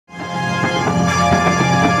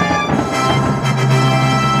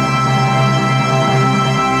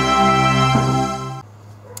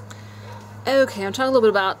Okay, I'm talking a little bit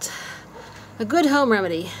about a good home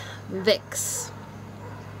remedy, Vicks.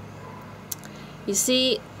 You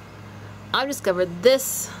see, I've discovered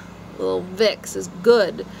this little Vicks is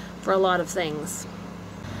good for a lot of things.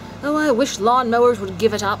 Oh, I wish lawnmowers would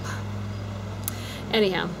give it up.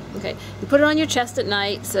 Anyhow, okay, you put it on your chest at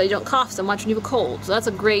night so you don't cough so much when you have a cold. So that's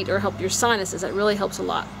a great, or help your sinuses. That really helps a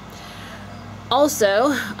lot. Also,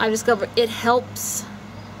 I discovered it helps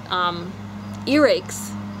earaches.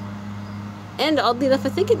 And oddly enough, I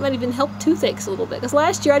think it might even help toothaches a little bit. Because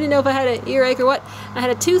last year I didn't know if I had an earache or what. I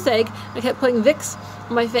had a toothache. I kept putting Vicks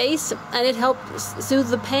on my face, and it helped soothe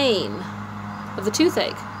the pain of the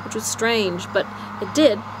toothache, which was strange, but it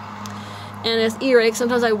did. And as earache,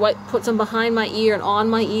 sometimes I put some behind my ear and on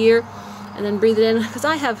my ear, and then breathe it in, because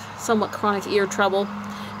I have somewhat chronic ear trouble.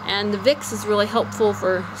 And the Vicks is really helpful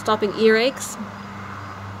for stopping earaches.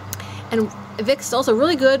 And Vicks is also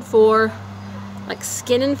really good for like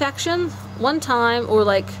skin infections. One time, or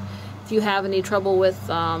like if you have any trouble with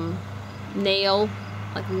toenail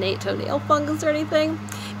fungus or anything,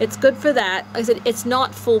 it's good for that. Like I said, it's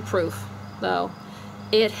not foolproof though.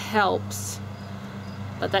 It helps.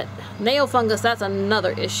 But that nail fungus, that's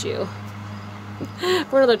another issue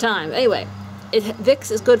for another time. Anyway, Vicks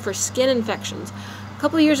is good for skin infections. A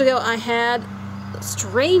couple of years ago, I had the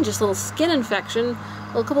strangest little skin infection.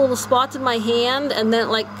 A couple little spots in my hand, and then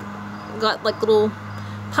like got like little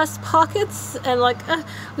pus pockets, and like I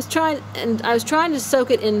was trying to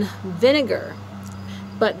soak it in vinegar,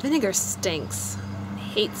 but vinegar stinks. I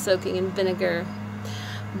hate soaking in vinegar.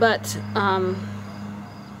 But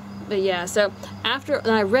yeah, so after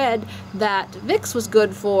I read that Vicks was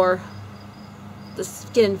good for the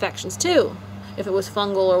skin infections too, if it was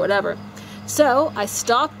fungal or whatever. So I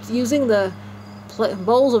stopped using the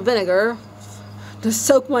bowls of vinegar to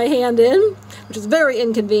soak my hand in, which is very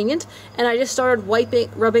inconvenient, and I just started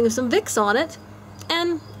rubbing some Vicks on it,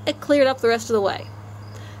 and it cleared up the rest of the way.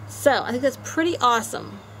 So I think that's pretty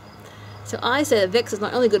awesome. So I say that Vicks is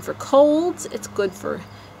not only good for colds, it's good for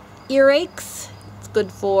earaches, it's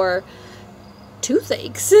good for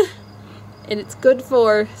toothaches, and it's good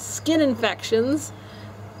for skin infections.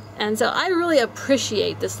 And so I really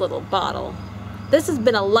appreciate this little bottle. This has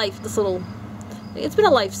been it's been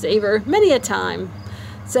a lifesaver many a time.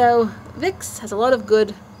 So Vicks has a lot of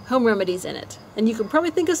good home remedies in it, and you can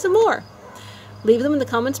probably think of some more. Leave them in the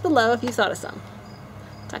comments below if you thought of some.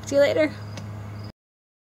 Talk to you later.